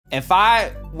If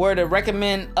I were to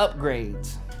recommend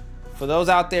upgrades for those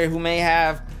out there who may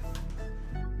have,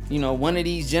 you know, one of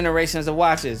these generations of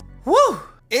watches, woo!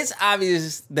 It's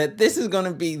obvious that this is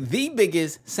gonna be the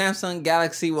biggest Samsung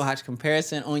Galaxy Watch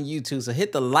comparison on YouTube, so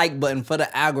hit the like button for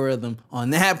the algorithm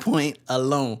on that point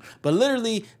alone. But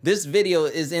literally, this video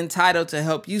is entitled to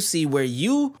help you see where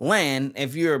you land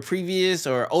if you're a previous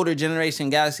or older generation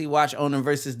Galaxy Watch owner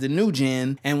versus the new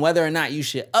gen, and whether or not you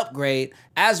should upgrade,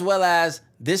 as well as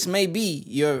this may be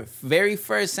your very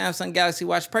first Samsung Galaxy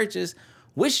Watch purchase.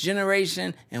 Which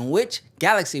generation and which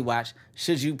Galaxy Watch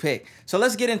should you pick? So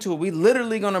let's get into it. We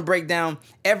literally gonna break down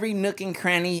every nook and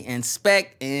cranny and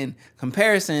spec and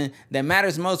comparison that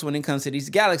matters most when it comes to these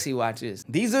Galaxy Watches.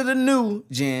 These are the new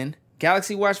gen: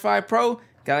 Galaxy Watch 5 Pro,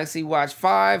 Galaxy Watch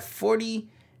 5 40,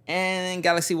 and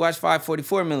Galaxy Watch 5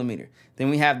 44mm. Then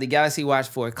we have the Galaxy Watch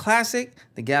 4 Classic,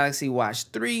 the Galaxy Watch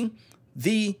 3,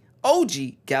 the OG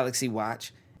Galaxy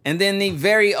Watch, and then the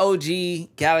very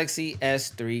OG Galaxy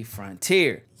S3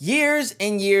 Frontier. Years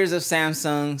and years of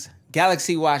Samsung's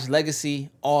Galaxy Watch legacy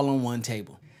all on one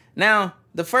table. Now,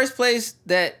 the first place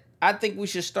that I think we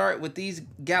should start with these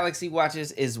Galaxy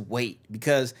Watches is weight,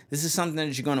 because this is something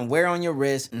that you're gonna wear on your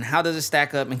wrist, and how does it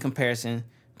stack up in comparison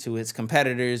to its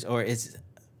competitors or its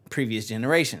previous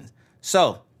generations.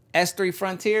 So, S3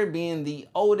 Frontier being the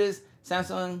oldest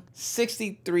Samsung,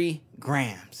 63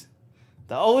 grams.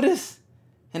 The oldest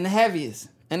and the heaviest.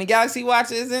 And the Galaxy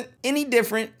Watch isn't any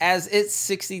different, as it's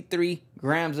 63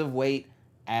 grams of weight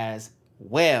as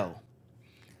well.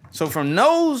 So from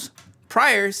those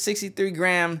prior 63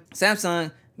 gram,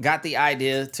 Samsung got the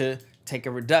idea to take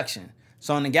a reduction.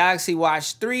 So on the Galaxy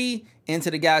Watch 3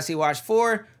 into the Galaxy Watch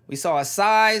 4, we saw a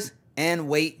size and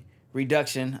weight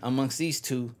reduction amongst these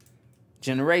two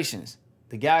generations.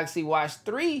 The Galaxy Watch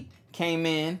 3 came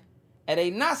in at a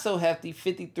not so hefty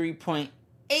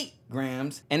 53.8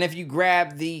 grams. And if you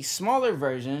grab the smaller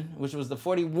version, which was the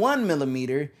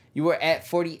 41mm, you were at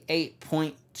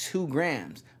 48.2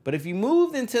 grams. But if you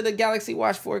moved into the Galaxy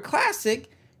Watch 4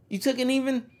 Classic, you took an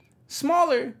even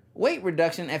smaller weight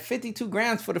reduction at 52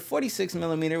 grams for the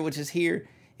 46mm, which is here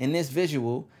in this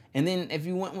visual. And then if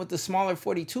you went with the smaller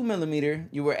 42mm,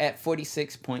 you were at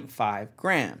 46.5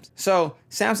 grams. So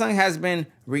Samsung has been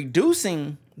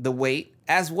reducing the weight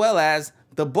as well as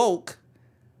the bulk,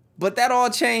 but that all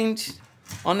changed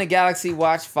on the Galaxy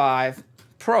Watch 5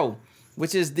 Pro,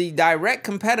 which is the direct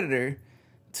competitor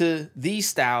to these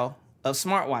style of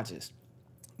smartwatches.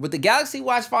 With the Galaxy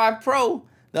Watch 5 Pro,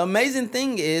 the amazing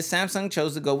thing is Samsung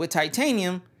chose to go with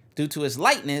titanium due to its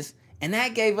lightness, and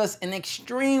that gave us an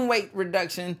extreme weight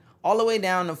reduction all the way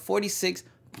down to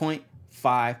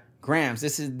 46.5 grams.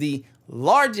 This is the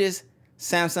largest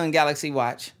Samsung Galaxy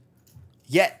Watch,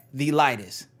 yet the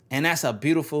lightest. And that's a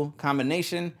beautiful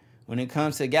combination when it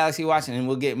comes to Galaxy Watch, and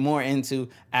we'll get more into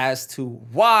as to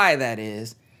why that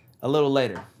is a little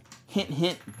later. Hint,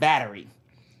 hint, battery.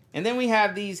 And then we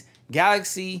have these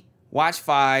Galaxy Watch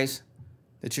 5s,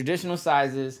 the traditional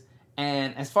sizes.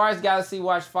 And as far as Galaxy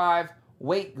Watch 5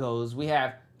 weight goes, we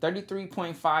have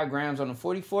 33.5 grams on the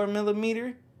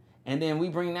 44mm, and then we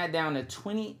bring that down to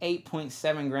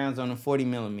 28.7 grams on the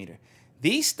 40mm.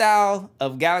 These style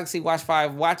of Galaxy Watch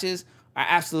 5 watches are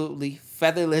absolutely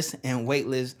featherless and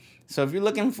weightless. So if you're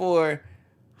looking for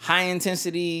high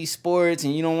intensity sports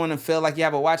and you don't want to feel like you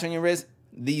have a watch on your wrist,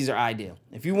 these are ideal.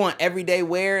 If you want everyday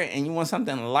wear and you want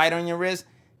something light on your wrist,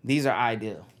 these are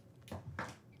ideal.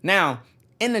 Now,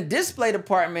 in the display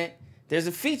department, there's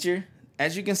a feature,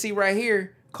 as you can see right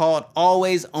here, called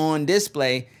Always On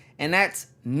Display, and that's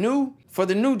new for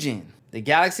the new gen. The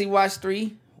Galaxy Watch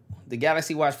 3, the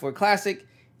Galaxy Watch 4 Classic,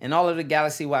 and all of the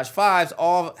Galaxy Watch 5s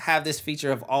all have this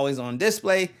feature of Always On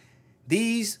Display.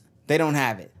 These, they don't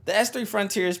have it. The S3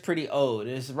 Frontier is pretty old.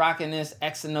 It's rocking this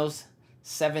Exynos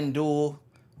 7 Dual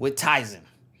with Tizen.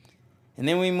 And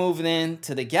then we moved in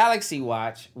to the Galaxy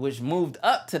Watch, which moved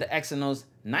up to the Exynos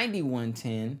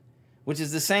 9110, which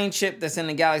is the same chip that's in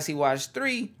the Galaxy Watch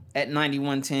 3 at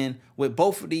 9110, with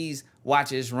both of these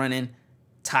watches running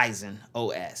Tizen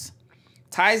OS.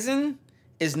 Tizen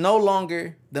is no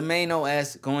longer the main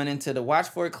OS going into the Watch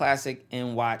 4 Classic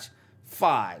and Watch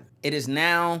 5. It is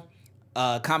now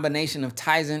a combination of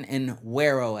Tizen and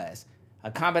Wear OS,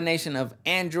 a combination of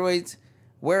Android's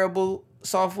wearable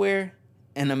software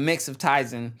and a mix of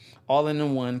Tizen all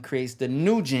in one creates the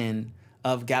new gen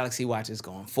of Galaxy Watches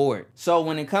going forward. So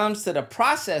when it comes to the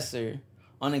processor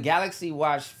on the Galaxy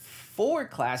Watch 4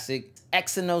 Classic,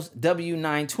 Exynos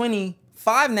W920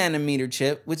 5nm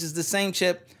chip, which is the same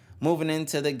chip moving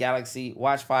into the Galaxy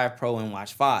Watch 5 Pro and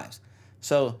Watch 5s.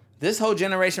 So this whole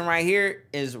generation right here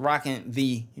is rocking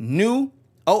the new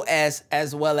OS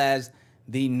as well as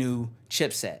the new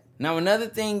chipset. Now, another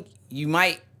thing you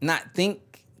might not think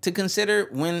to consider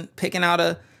when picking out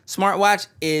a smartwatch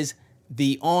is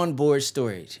the onboard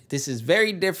storage. This is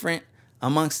very different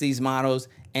amongst these models,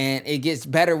 and it gets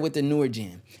better with the newer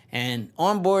gen. And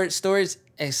onboard storage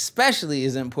especially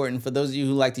is important for those of you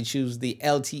who like to choose the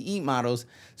LTE models,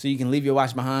 so you can leave your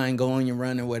watch behind, go on your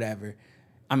run or whatever.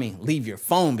 I mean, leave your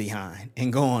phone behind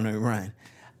and go on a run.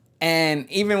 And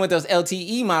even with those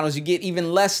LTE models, you get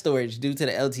even less storage due to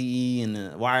the LTE and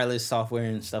the wireless software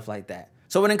and stuff like that.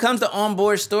 So when it comes to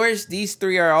onboard storage, these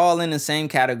three are all in the same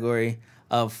category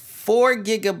of 4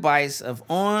 gigabytes of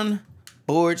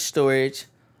onboard storage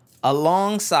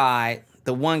alongside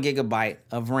the 1 gigabyte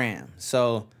of RAM.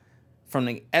 So from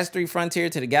the S3 Frontier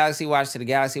to the Galaxy Watch to the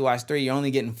Galaxy Watch 3, you're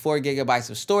only getting 4 gigabytes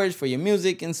of storage for your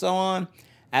music and so on,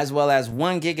 as well as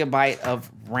 1 gigabyte of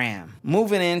RAM.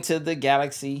 Moving into the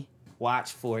Galaxy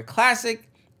Watch 4 Classic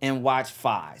and Watch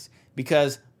 5s,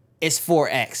 because it's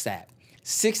 4x that.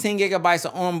 16 gigabytes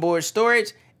of onboard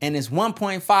storage, and it's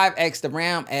 1.5x the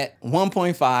RAM at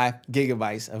 1.5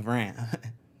 gigabytes of RAM.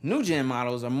 New gen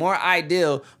models are more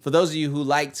ideal for those of you who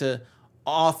like to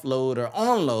offload or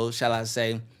onload, shall I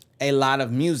say, a lot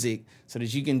of music so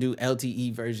that you can do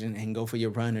LTE version and go for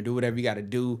your run or do whatever you got to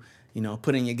do, you know,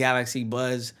 put in your Galaxy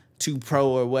Buds 2 Pro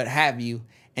or what have you,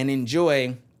 and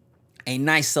enjoy a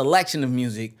nice selection of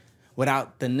music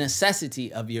without the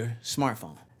necessity of your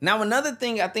smartphone. Now, another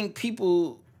thing I think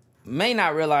people may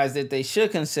not realize that they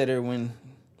should consider when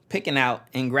picking out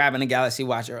and grabbing a Galaxy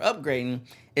Watch or upgrading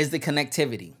is the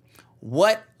connectivity.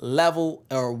 What level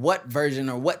or what version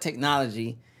or what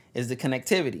technology is the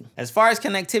connectivity? As far as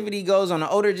connectivity goes on the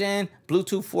older gen,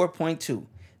 Bluetooth 4.2.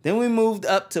 Then we moved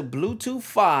up to Bluetooth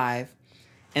 5.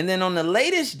 And then on the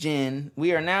latest gen,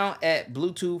 we are now at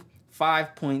Bluetooth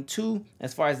 5.2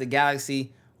 as far as the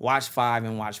Galaxy Watch 5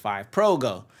 and Watch 5 Pro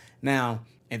go. Now,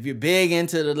 if you're big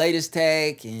into the latest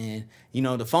tech and, you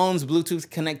know, the phone's Bluetooth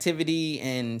connectivity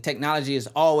and technology is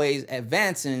always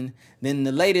advancing, then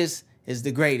the latest is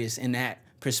the greatest in that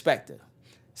perspective.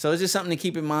 So it's just something to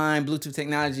keep in mind. Bluetooth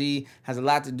technology has a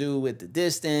lot to do with the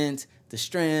distance, the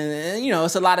strength, and, you know,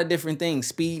 it's a lot of different things,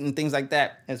 speed and things like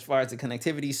that as far as the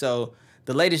connectivity. So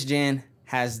the latest gen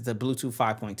has the Bluetooth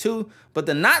 5.2, but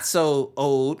the not so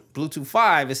old Bluetooth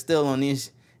 5 is still on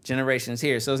these generations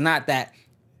here. So it's not that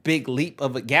big leap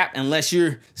of a gap unless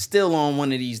you're still on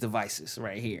one of these devices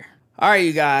right here. All right,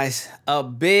 you guys, a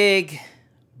big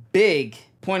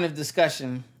point of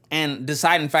discussion and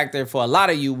deciding factor for a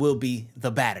lot of you will be the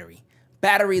battery.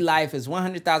 Battery life is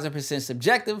 100,000%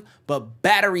 subjective, but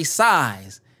battery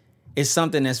size is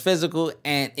something that's physical,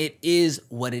 and it is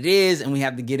what it is, and we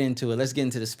have to get into it. Let's get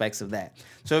into the specs of that.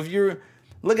 So if you're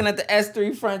looking at the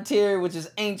S3 Frontier, which is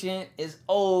ancient, is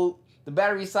old, the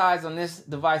battery size on this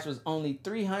device was only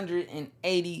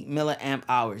 380 milliamp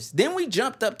hours. Then we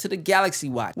jumped up to the Galaxy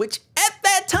Watch, which at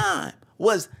that time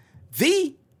was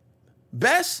the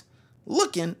best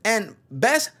looking and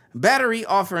best battery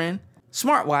offering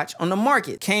smartwatch on the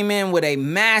market. Came in with a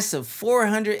massive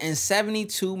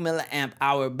 472 milliamp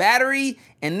hour battery,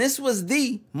 and this was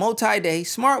the multi-day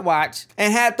smartwatch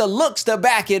and had the looks to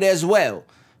back it as well.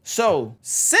 So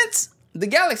since the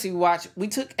Galaxy Watch, we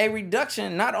took a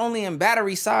reduction not only in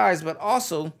battery size, but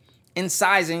also in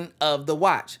sizing of the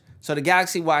watch. So the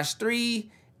Galaxy Watch 3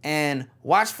 and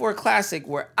Watch 4 Classic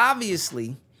were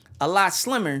obviously a lot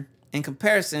slimmer in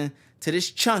comparison to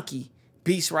this chunky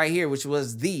beast right here, which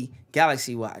was the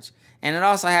Galaxy Watch. And it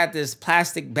also had this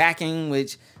plastic backing,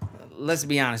 which, let's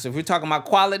be honest, if we're talking about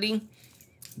quality,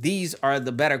 these are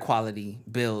the better quality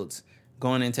builds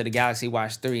going into the Galaxy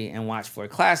Watch 3 and Watch 4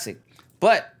 Classic.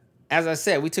 But as I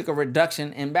said, we took a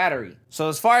reduction in battery. So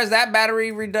as far as that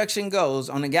battery reduction goes,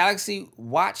 on the Galaxy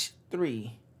Watch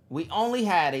 3, we only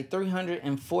had a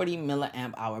 340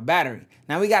 milliamp hour battery.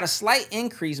 Now we got a slight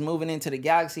increase moving into the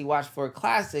Galaxy Watch 4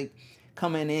 Classic,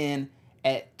 coming in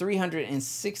at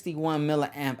 361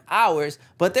 milliamp hours,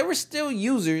 but there were still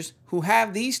users who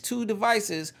have these two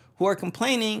devices who are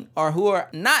complaining or who are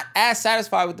not as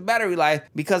satisfied with the battery life,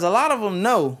 because a lot of them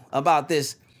know about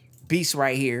this beast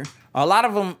right here. A lot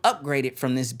of them upgraded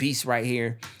from this beast right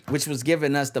here, which was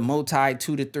giving us the multi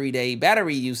 2 to 3 day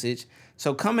battery usage.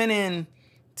 So coming in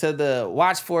to the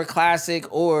Watch 4 Classic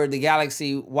or the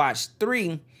Galaxy Watch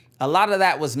 3, a lot of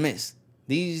that was missed.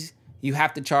 These you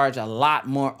have to charge a lot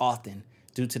more often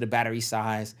due to the battery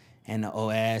size and the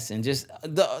OS and just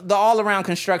the all-around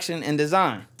construction and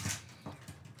design.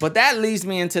 But that leads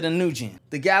me into the new gen,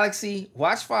 the Galaxy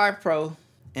Watch 5 Pro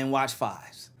and Watch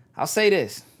 5s. I'll say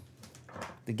this,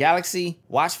 the Galaxy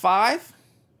Watch 5,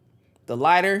 the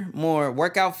lighter, more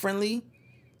workout-friendly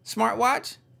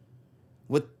smartwatch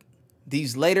with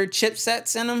these later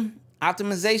chipsets in them,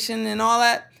 optimization and all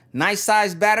that. Nice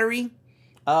size battery.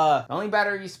 The only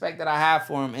battery spec that I have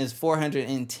for them is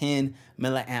 410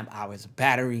 milliamp hours of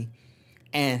battery.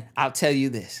 And I'll tell you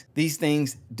this, these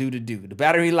things do the do. The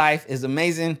battery life is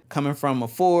amazing. Coming from a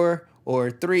 4 or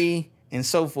a 3 and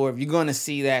so forth, you're gonna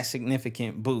see that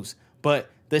significant boost. But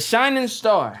the shining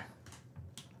star,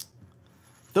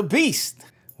 the beast,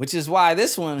 which is why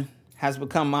this one has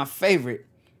become my favorite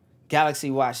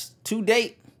Galaxy Watch to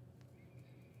date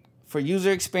for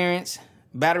user experience,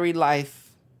 battery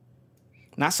life,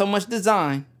 not so much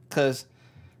design, because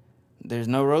there's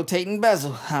no rotating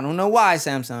bezel. I don't know why,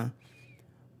 Samsung.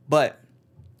 But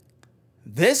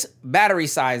this battery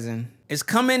sizing is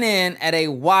coming in at a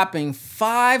whopping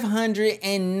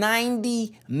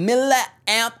 590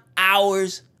 milliamp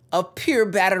hours of pure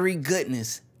battery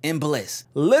goodness and bliss.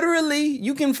 Literally,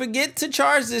 you can forget to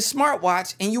charge this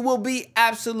smartwatch and you will be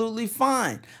absolutely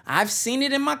fine. I've seen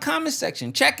it in my comment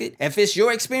section. Check it. If it's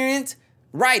your experience,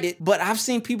 write it. But I've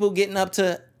seen people getting up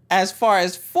to as far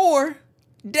as 4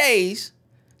 days,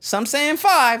 some saying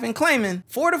 5 and claiming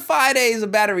 4 to 5 days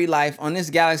of battery life on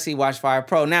this Galaxy Watch 5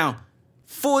 Pro. Now,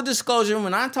 full disclosure,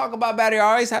 when I talk about battery,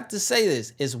 I always have to say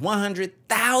this. It's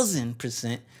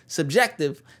 100,000%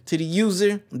 subjective to the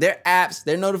user, their apps,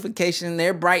 their notification,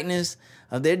 their brightness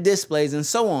of their displays, and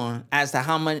so on, as to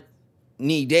how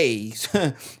many days,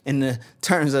 in the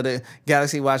terms of the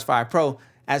Galaxy Watch 5 Pro,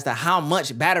 as to how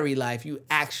much battery life you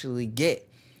actually get.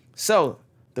 So,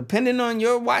 depending on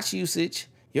your watch usage,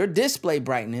 your display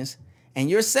brightness, and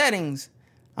your settings,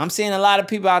 I'm seeing a lot of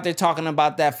people out there talking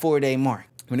about that 4-day mark.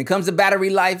 When it comes to battery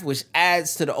life, which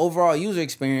adds to the overall user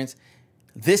experience,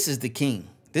 this is the king.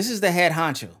 This is the head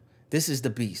honcho. This is the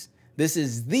beast. This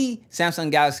is the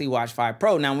Samsung Galaxy Watch 5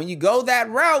 Pro. Now, when you go that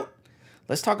route,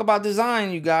 let's talk about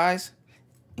design, you guys.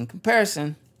 In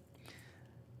comparison,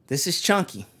 this is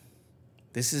chunky.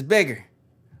 This is bigger.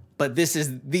 But this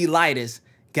is the lightest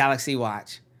Galaxy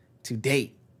Watch to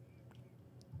date.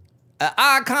 An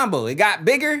odd combo. It got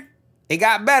bigger, it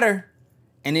got better,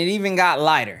 and it even got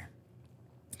lighter.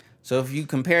 So if you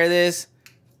compare this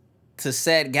to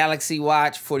said Galaxy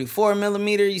Watch 44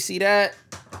 millimeter, you see that?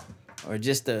 Or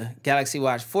just the Galaxy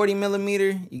Watch 40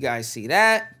 millimeter, you guys see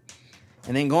that?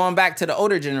 And then going back to the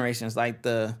older generations, like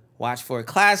the Watch 4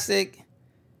 Classic,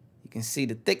 you can see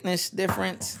the thickness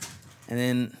difference. And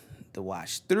then the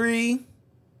Watch 3,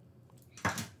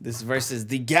 this versus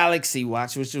the Galaxy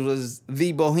Watch, which was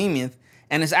the Bohemian,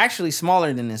 and it's actually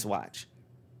smaller than this watch.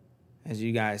 As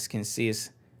you guys can see,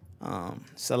 it's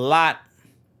a lot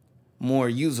more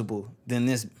usable than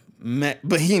this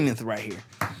behemoth right here.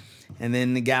 And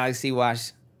then the Galaxy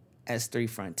Watch S3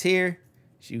 Frontier,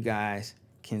 as you guys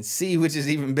can see, which is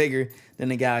even bigger than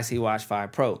the Galaxy Watch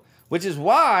 5 Pro, which is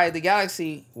why the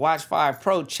Galaxy Watch 5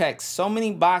 Pro checks so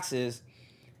many boxes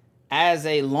as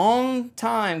a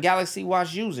long-time Galaxy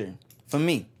Watch user, for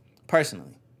me,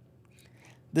 personally.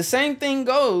 The same thing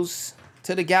goes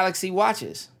to the Galaxy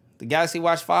Watches. The Galaxy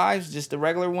Watch 5s, just the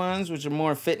regular ones, which are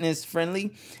more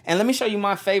fitness-friendly. And let me show you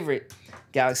my favorite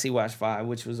Galaxy Watch 5,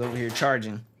 which was over here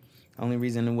charging. Only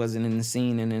reason it wasn't in the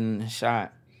scene and in the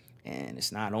shot, and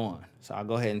it's not on. So I'll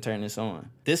go ahead and turn this on.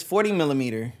 This 40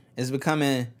 millimeter is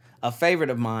becoming a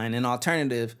favorite of mine, an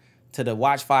alternative to the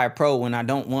Watch 5 Pro when I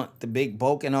don't want the big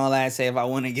bulk and all that. Say if I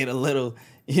want to get a little,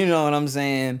 you know what I'm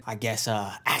saying, I guess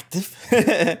active,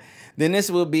 then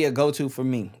this will be a go-to for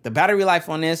me. The battery life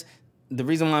on this, the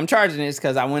reason why I'm charging it is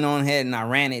because I went on ahead and I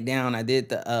ran it down. I did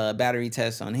the battery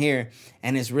test on here,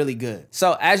 and it's really good.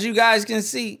 So as you guys can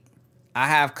see, I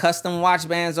have custom watch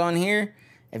bands on here.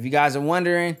 If you guys are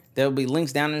wondering, there will be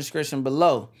links down in the description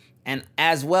below. And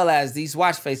as well as these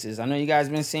watch faces. I know you guys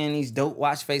been seeing these dope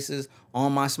watch faces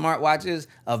on my smartwatches.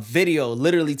 A video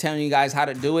literally telling you guys how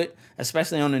to do it,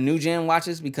 especially on the new gen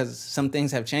watches, because some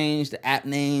things have changed, the app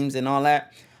names and all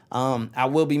that. I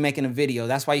will be making a video.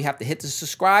 That's why you have to hit the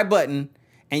subscribe button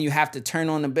and you have to turn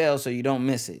on the bell so you don't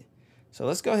miss it. So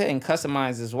let's go ahead and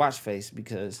customize this watch face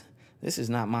because this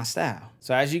is not my style.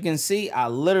 So as you can see, I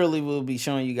literally will be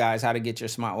showing you guys how to get your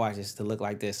smartwatches to look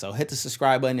like this. So hit the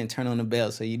subscribe button and turn on the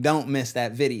bell so you don't miss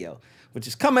that video, which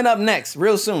is coming up next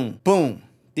real soon. Boom.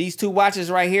 These two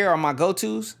watches right here are my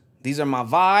go-tos. These are my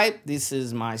vibe. This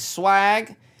is my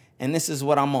swag. And this is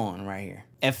what I'm on right here.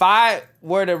 If I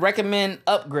were to recommend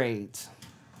upgrades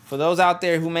for those out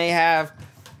there who may have,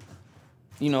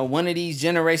 you know, one of these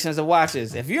generations of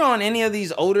watches, if you're on any of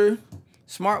these older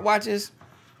smartwatches,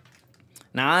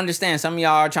 now, I understand some of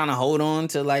y'all are trying to hold on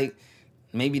to, like,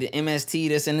 maybe the MST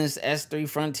that's in this S3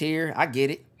 Frontier. I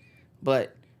get it.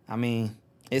 But, I mean,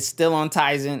 it's still on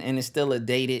Tizen, and it's still a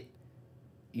dated.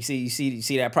 You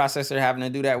see that processor having to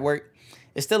do that work?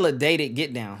 it's still a dated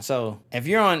get down. So if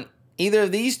you're on either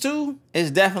of these two,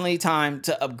 it's definitely time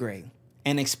to upgrade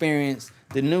and experience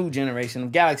the new generation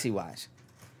of Galaxy Watch.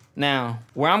 Now,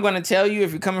 where I'm gonna tell you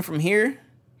if you're coming from here,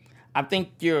 I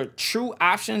think your true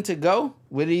option to go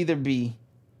would either be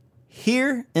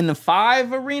here in the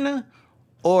 5 arena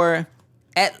or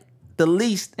at the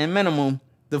least and minimum,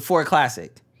 the 4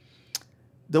 Classic.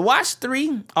 The Watch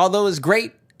 3, although it's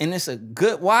great and it's a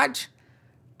good watch,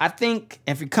 I think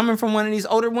if you're coming from one of these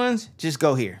older ones, just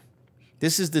go here.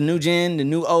 This is the new gen, the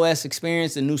new OS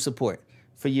experience, the new support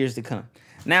for years to come.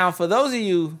 Now, for those of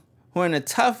you who are in a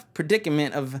tough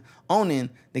predicament of owning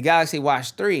the Galaxy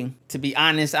Watch 3, to be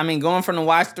honest, I mean, going from the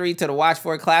Watch 3 to the Watch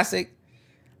 4 Classic,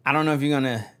 I don't know if you're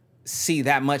gonna see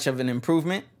that much of an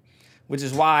improvement, which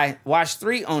is why Watch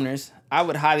 3 owners, I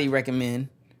would highly recommend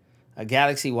a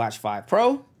Galaxy Watch 5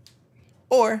 Pro,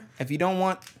 or if you don't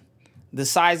want the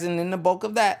sizing and the bulk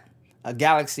of that, a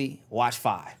Galaxy Watch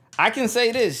 5. I can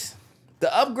say this,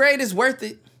 the upgrade is worth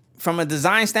it. From a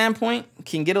design standpoint,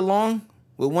 can get along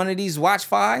with one of these Watch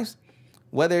 5s,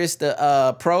 whether it's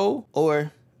the Pro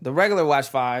or the regular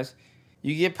Watch 5s,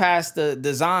 you get past the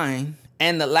design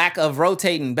and the lack of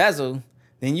rotating bezel,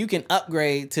 then you can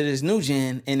upgrade to this new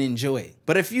gen and enjoy it.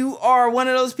 But if you are one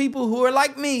of those people who are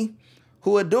like me,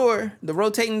 who adore the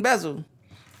rotating bezel,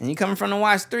 and you're coming from the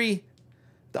Watch 3,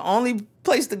 the only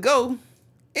place to go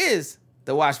is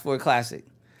the Watch 4 Classic.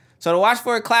 So the Watch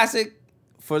 4 Classic,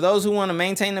 for those who want to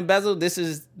maintain the bezel, this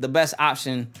is the best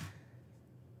option.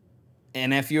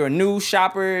 And if you're a new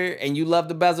shopper and you love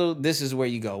the bezel, this is where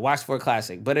you go, Watch 4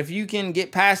 Classic. But if you can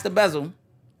get past the bezel,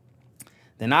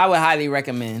 then I would highly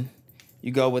recommend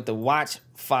you go with the Watch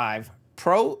 5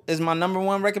 Pro is my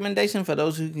 #1 recommendation for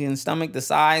those who can stomach the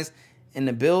size and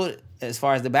the build as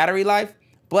far as the battery life.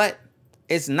 But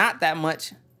it's not that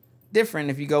much different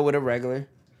if you go with a regular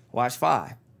Watch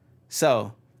 5.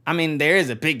 So, I mean, there is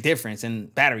a big difference in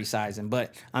battery sizing,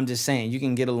 but I'm just saying you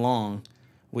can get along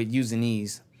with using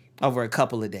these over a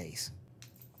couple of days.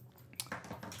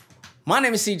 My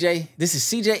name is CJ. This is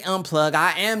CJ Unplugged.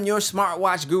 I am your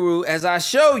smartwatch guru as I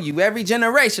show you every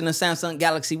generation of Samsung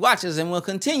Galaxy watches and will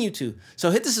continue to.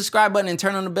 So hit the subscribe button and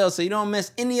turn on the bell so you don't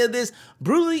miss any of this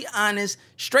brutally honest,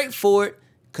 straightforward,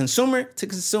 consumer to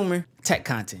consumer tech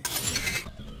content.